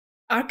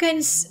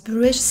Arcane's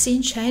bridge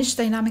scene changed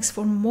dynamics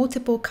for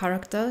multiple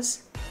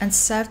characters and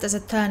served as a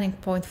turning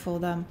point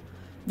for them,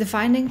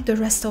 defining the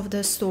rest of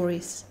their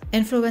stories,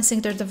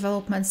 influencing their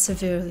development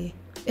severely.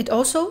 It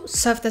also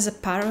served as a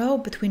parallel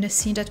between a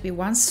scene that we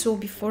once saw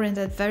before in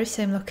that very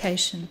same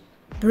location.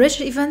 Bridge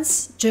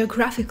events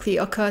geographically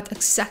occurred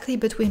exactly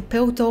between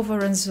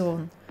Piltover and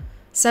Zorn,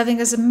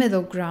 serving as a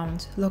middle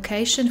ground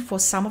location for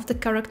some of the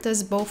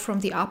characters both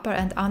from the upper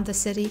and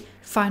undercity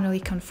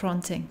finally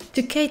confronting.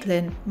 To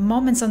Caitlyn,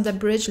 moments on the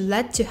bridge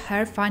led to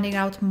her finding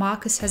out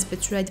Marcus has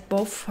betrayed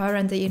both her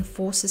and the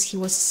enforcers he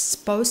was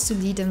supposed to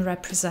lead and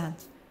represent.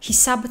 He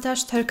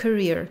sabotaged her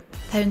career,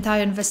 her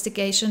entire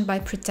investigation, by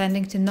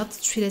pretending to not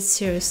treat it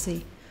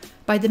seriously,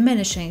 by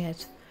diminishing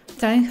it,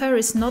 telling her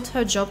it's not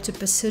her job to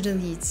pursue the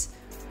leads,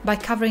 by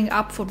covering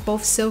up for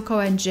both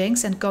Silco and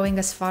Jinx and going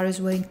as far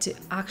as willing to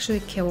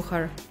actually kill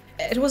her.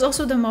 It was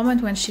also the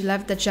moment when she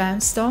left the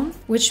Gemstone,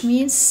 which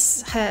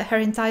means her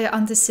entire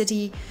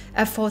Undercity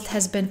effort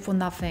has been for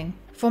nothing.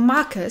 For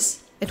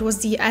Marcus, it was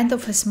the end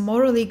of his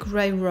morally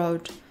grey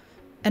road,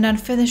 an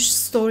unfinished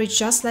story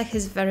just like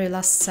his very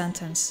last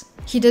sentence.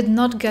 He did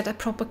not get a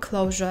proper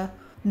closure,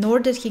 nor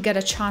did he get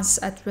a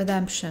chance at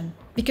redemption.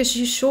 Because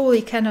you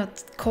surely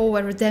cannot call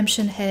a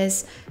redemption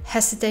his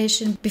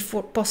hesitation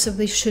before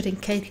possibly shooting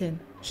Caitlyn.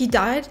 He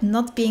died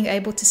not being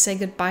able to say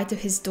goodbye to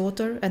his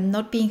daughter and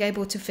not being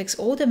able to fix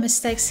all the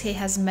mistakes he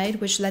has made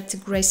which led to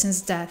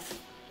Grayson's death.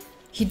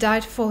 He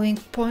died following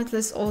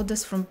pointless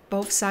orders from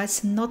both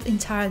sides, not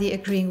entirely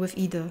agreeing with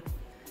either.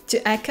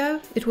 To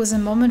Echo, it was a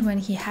moment when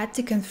he had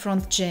to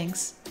confront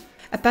Jinx,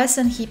 a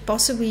person he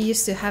possibly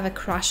used to have a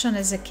crush on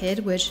as a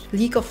kid, which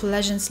League of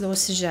Legends lore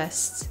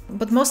suggests,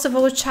 but most of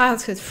all a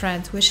childhood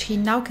friend, which he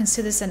now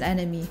considers an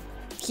enemy.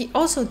 He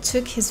also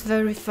took his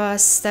very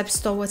first steps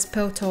towards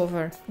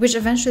Piltover, which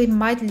eventually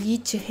might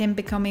lead to him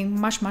becoming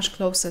much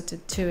closer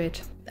to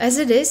it. As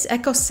it is,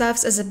 Echo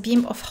serves as a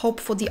beam of hope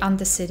for the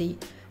Undercity,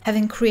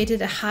 having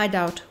created a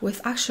hideout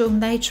with actual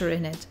nature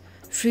in it,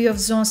 free of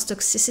Zorn's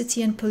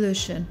toxicity and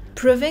pollution,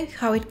 proving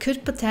how it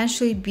could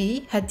potentially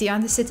be had the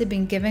Undercity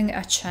been given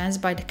a chance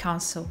by the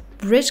Council.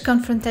 Bridge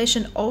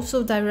confrontation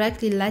also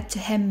directly led to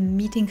him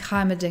meeting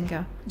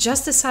Heimerdinger.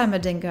 Just as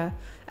Heimerdinger,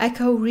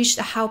 Echo reached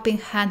a helping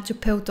hand to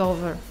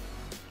Piltover,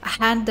 a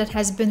hand that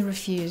has been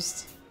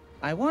refused.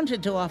 I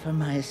wanted to offer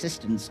my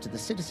assistance to the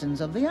citizens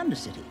of the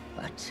Undercity,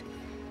 but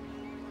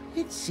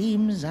it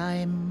seems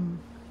I'm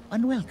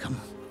unwelcome.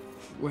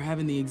 We're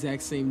having the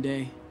exact same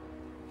day.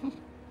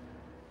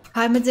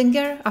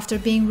 Heimerdinger, after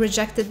being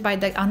rejected by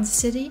the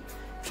Undercity,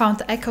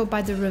 found Echo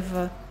by the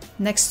river,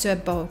 next to a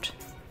boat.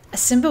 A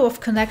symbol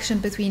of connection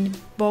between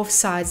both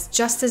sides,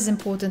 just as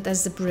important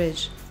as the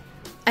bridge.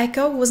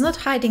 Echo was not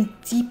hiding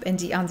deep in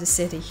the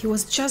Undercity, he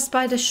was just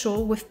by the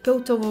shore with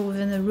Piltover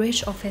within a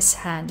reach of his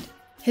hand.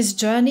 His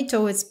journey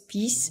towards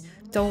peace,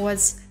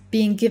 towards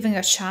being given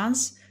a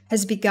chance,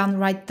 has begun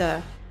right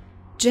there.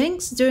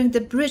 Jinx, during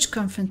the bridge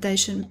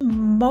confrontation,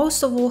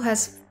 most of all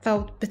has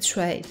felt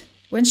betrayed.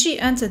 When she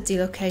entered the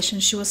location,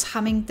 she was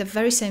humming the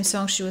very same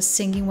song she was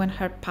singing when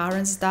her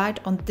parents died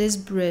on this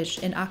bridge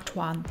in Act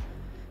 1.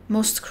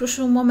 Most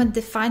crucial moment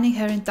defining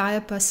her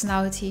entire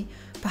personality,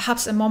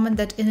 perhaps a moment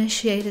that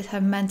initiated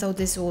her mental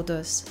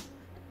disorders.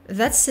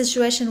 That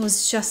situation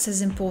was just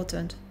as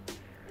important.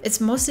 It's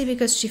mostly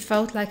because she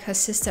felt like her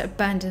sister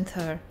abandoned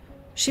her.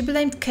 She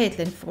blamed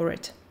Caitlyn for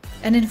it.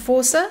 An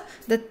enforcer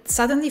that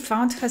suddenly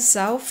found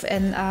herself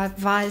in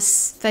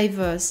Vi's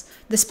favors,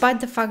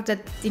 despite the fact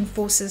that the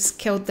enforcers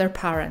killed their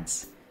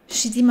parents.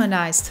 She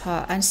demonized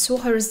her and saw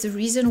her as the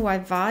reason why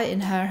Vi,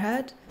 in her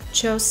head,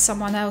 chose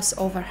someone else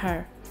over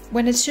her,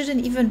 when it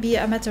shouldn't even be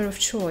a matter of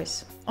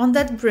choice. On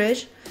that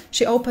bridge,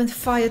 she opened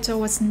fire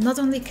towards not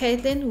only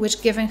Caitlyn,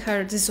 which given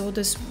her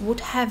disorders would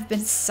have been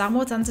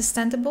somewhat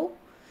understandable,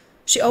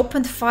 she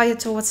opened fire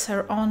towards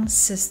her own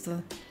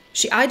sister.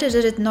 She either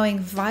did it knowing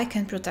Vi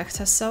can protect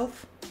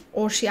herself,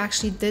 or she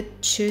actually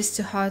did choose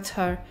to hurt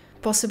her,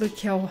 possibly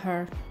kill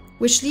her.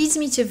 Which leads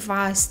me to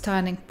Vi's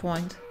turning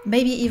point,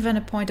 maybe even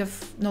a point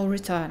of no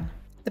return.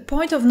 The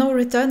point of no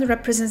return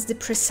represents the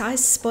precise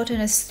spot in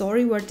a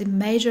story where the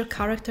major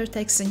character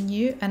takes a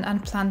new and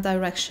unplanned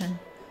direction.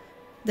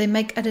 They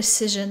make a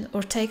decision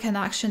or take an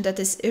action that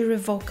is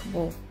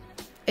irrevocable.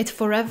 It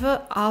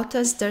forever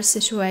alters their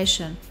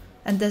situation,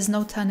 and there's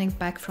no turning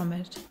back from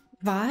it.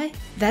 Vi,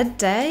 that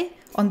day,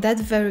 on that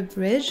very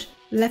bridge,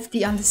 left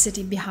the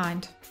Undercity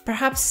behind.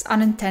 Perhaps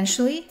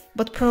unintentionally,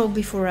 but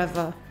probably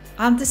forever.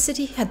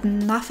 Undercity had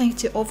nothing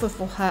to offer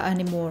for her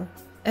anymore.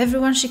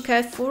 Everyone she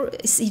cared for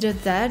is either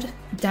dead,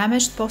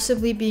 damaged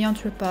possibly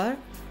beyond repair,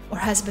 or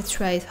has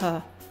betrayed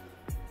her.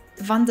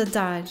 Wanda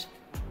died.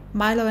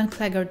 Milo and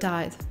Clegger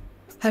died.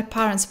 Her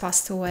parents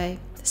passed away,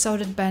 so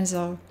did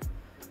Benzo.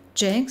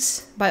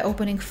 Jinx, by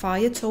opening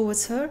fire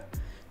towards her,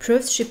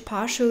 proved she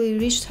partially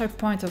reached her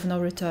point of no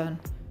return.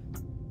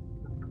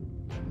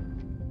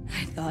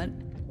 I thought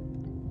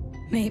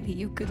maybe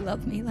you could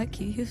love me like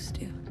you used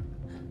to.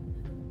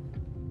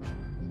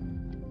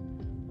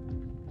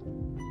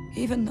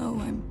 Even though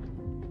I'm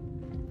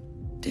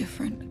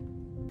different.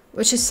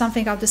 which is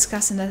something I'll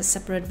discuss in a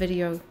separate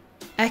video.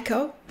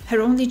 Echo,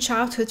 her only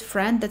childhood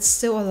friend that's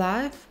still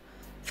alive,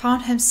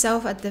 found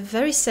himself at the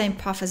very same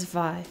path as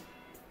Vi.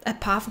 A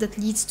path that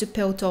leads to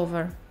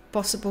Piltover,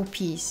 possible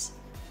peace.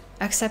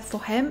 Except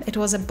for him, it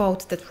was a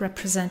boat that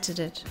represented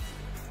it.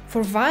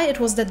 For Vi, it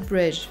was that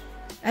bridge.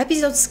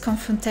 Episode's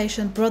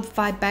confrontation brought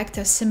Vi back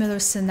to a similar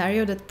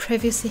scenario that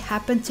previously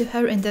happened to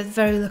her in that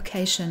very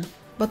location,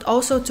 but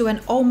also to an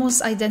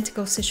almost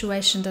identical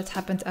situation that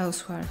happened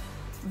elsewhere.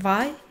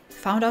 Vi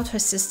found out her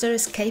sister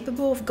is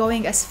capable of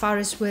going as far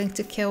as willing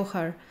to kill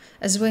her,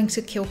 as willing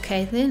to kill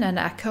Caitlyn and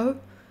Echo,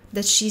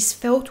 that she's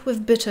filled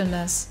with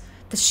bitterness,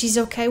 that she's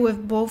okay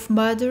with both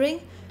murdering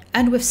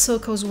and with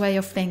Silco's way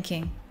of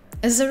thinking.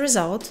 As a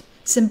result,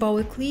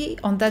 symbolically,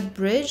 on that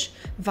bridge,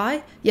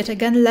 Vi yet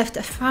again left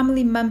a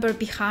family member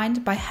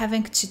behind by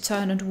having to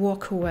turn and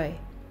walk away.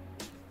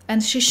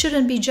 And she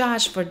shouldn't be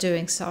judged for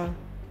doing so.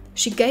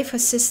 She gave her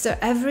sister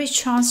every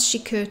chance she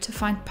could to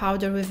find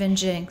powder within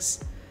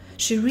Jinx.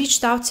 She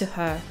reached out to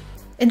her.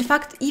 In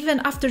fact, even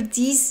after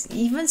these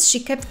events, she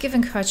kept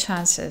giving her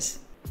chances.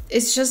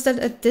 It's just that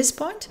at this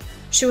point,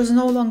 she was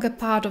no longer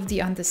part of the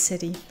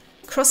Undercity.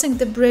 Crossing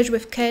the bridge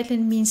with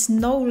Caitlyn means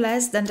no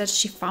less than that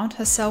she found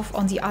herself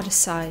on the other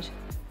side.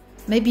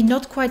 Maybe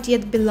not quite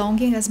yet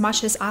belonging as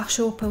much as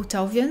actual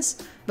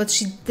Piltovians, but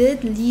she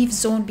did leave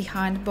Zone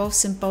behind both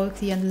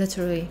symbolically and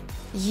literally.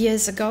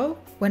 Years ago,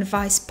 when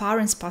Vi's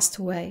parents passed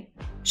away,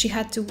 she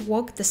had to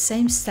walk the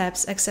same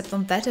steps, except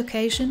on that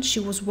occasion she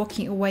was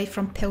walking away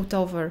from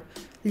Piltover,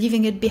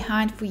 leaving it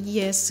behind for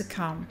years to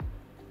come.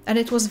 And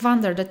it was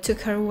Vander that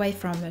took her away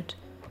from it,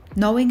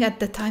 knowing at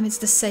the time it's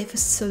the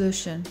safest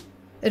solution.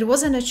 It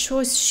wasn't a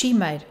choice she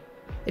made,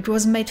 it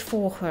was made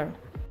for her.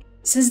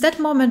 Since that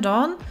moment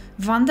on,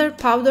 Vander,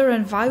 Powder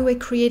and Vi were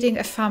creating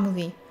a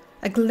family,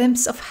 a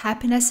glimpse of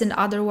happiness in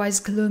otherwise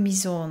gloomy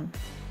Zone.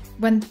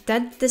 When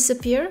that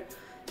disappeared,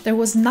 there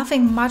was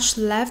nothing much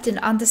left in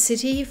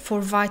Undercity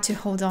for Vi to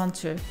hold on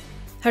to.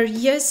 Her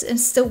years in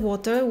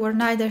Stillwater were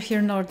neither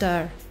here nor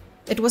there.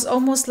 It was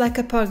almost like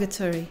a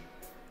purgatory.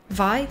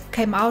 Vi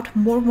came out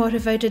more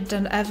motivated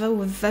than ever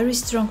with very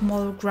strong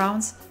moral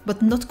grounds,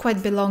 but not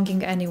quite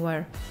belonging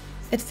anywhere.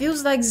 It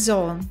feels like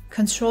Zone,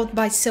 controlled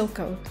by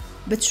Silco,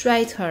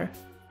 betrayed her,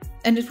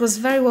 and it was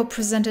very well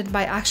presented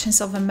by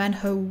actions of a man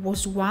who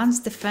was once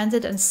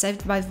defended and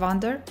saved by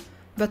Vander,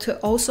 but who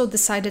also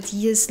decided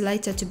years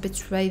later to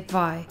betray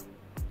Vi,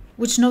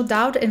 which no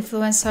doubt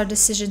influenced her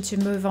decision to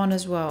move on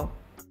as well.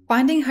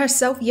 Finding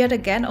herself yet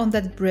again on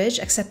that bridge,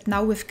 except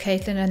now with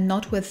Caitlyn and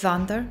not with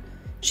Vander,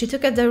 she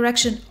took a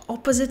direction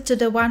opposite to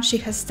the one she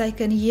has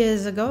taken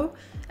years ago,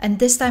 and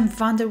this time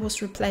Vander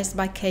was replaced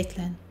by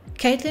Caitlyn.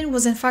 Caitlyn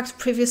was in fact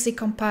previously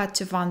compared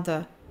to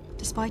Vander.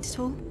 Despite it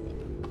all,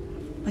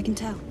 I can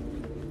tell.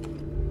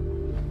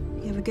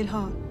 You have a good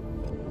heart.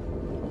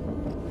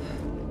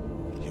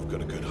 You've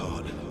got a good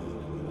heart.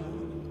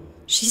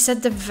 She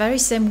said the very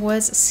same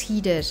words as he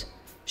did.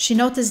 She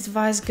noticed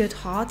Vi's good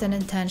heart and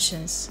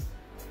intentions.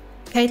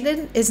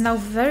 Caitlyn is now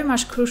very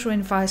much crucial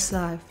in Vi's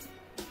life.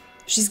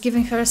 She's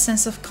giving her a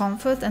sense of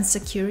comfort and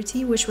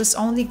security which was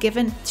only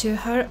given to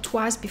her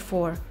twice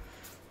before.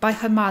 By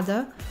her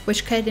mother,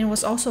 which Caitlyn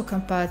was also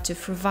compared to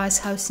through Vi's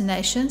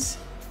hallucinations,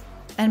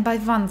 and by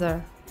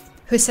Vander,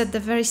 who said the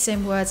very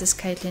same words as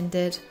Caitlyn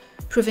did,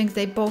 proving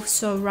they both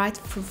saw right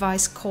through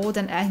Vi's cold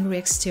and angry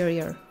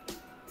exterior.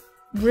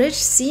 Bridge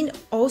scene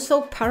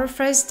also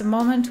paraphrased the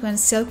moment when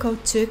Silco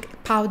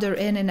took Powder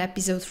in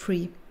episode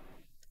 3.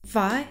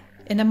 Vi,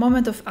 in a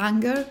moment of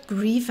anger,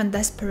 grief and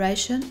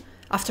desperation,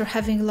 after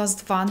having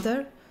lost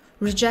Vander,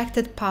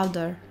 rejected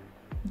Powder,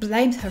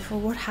 blamed her for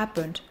what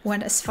happened,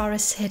 went as far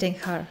as hitting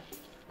her.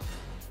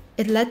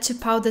 It led to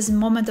Powder's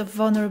moment of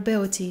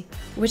vulnerability,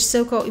 which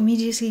Silco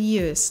immediately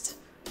used,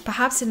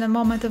 perhaps in a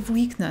moment of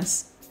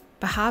weakness,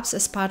 perhaps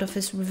as part of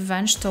his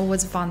revenge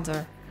towards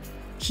Vander.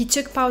 He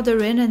took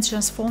Powder in and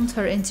transformed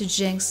her into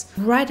Jinx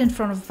right in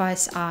front of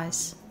Vi's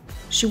eyes.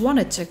 She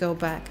wanted to go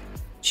back.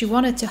 She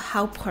wanted to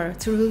help her,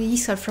 to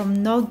release her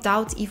from no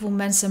doubt evil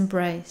man's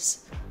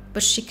embrace.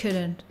 But she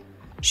couldn't.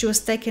 She was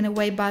taken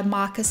away by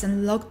Marcus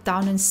and locked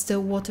down in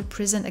Stillwater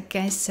prison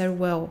against her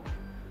will,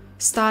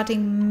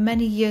 starting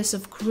many years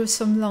of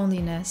gruesome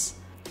loneliness,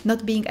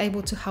 not being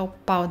able to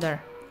help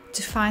Powder,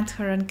 to find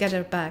her and get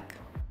her back.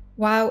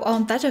 While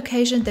on that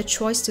occasion the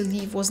choice to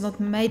leave was not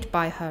made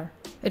by her,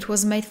 it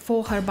was made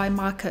for her by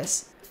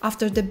Marcus.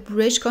 After the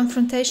bridge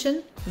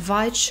confrontation,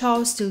 Vi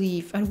chose to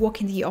leave and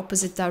walk in the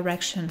opposite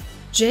direction.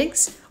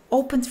 Jinx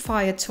opened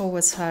fire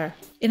towards her,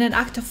 in an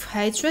act of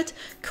hatred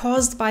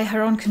caused by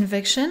her own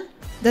conviction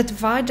that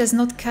Vi does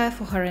not care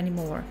for her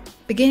anymore.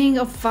 Beginning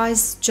of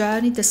Vi's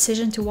journey,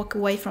 decision to walk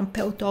away from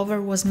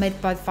Piltover was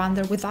made by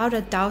Vander without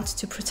a doubt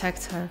to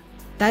protect her.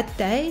 That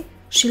day,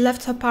 she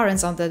left her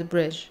parents on that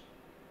bridge.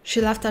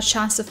 She left a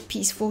chance of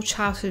peaceful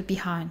childhood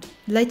behind.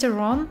 Later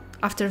on,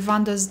 after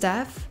Vander's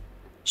death,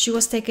 she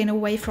was taken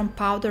away from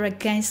Powder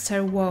against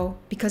her will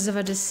because of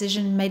a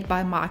decision made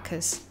by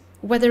Marcus.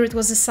 Whether it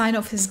was a sign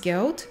of his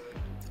guilt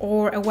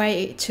or a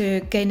way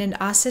to gain an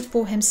asset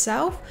for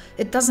himself,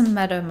 it doesn't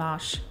matter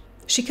much.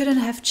 She couldn't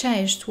have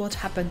changed what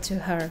happened to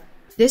her.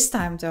 This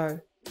time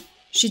though,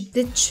 she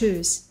did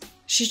choose.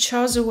 She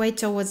chose a way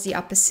towards the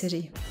upper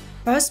city.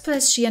 First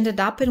place she ended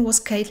up in was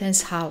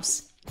Caitlyn's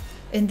house.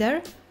 In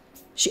there,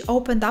 she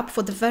opened up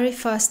for the very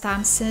first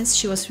time since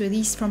she was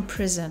released from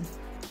prison.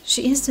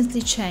 She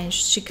instantly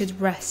changed, she could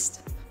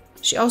rest.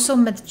 She also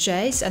met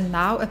Dayz, and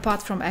now,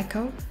 apart from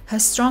Echo, her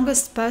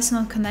strongest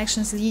personal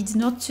connections lead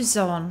not to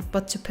Zone,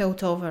 but to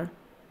Piltover.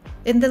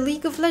 In the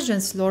League of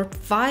Legends lore,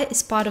 Vi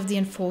is part of the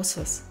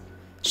Enforcers.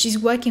 She's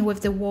working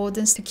with the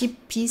Wardens to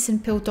keep peace in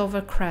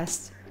Piltover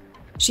Crest.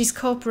 She's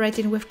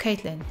cooperating with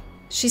Caitlyn.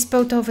 She's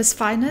Piltover's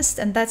finest,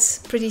 and that's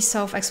pretty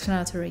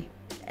self-explanatory.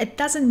 It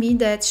doesn't mean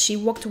that she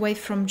walked away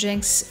from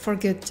Jinx for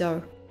good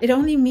though. It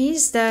only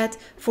means that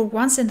for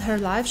once in her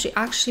life she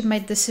actually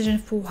made a decision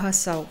for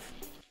herself.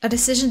 A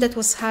decision that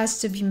was hers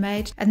to be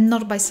made and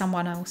not by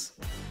someone else.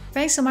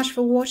 Thanks so much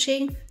for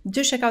watching.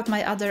 Do check out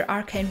my other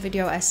Arcane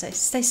video essays.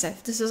 Stay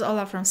safe. This is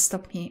Ola from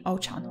Stop Me O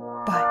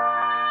channel.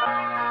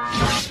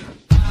 Bye.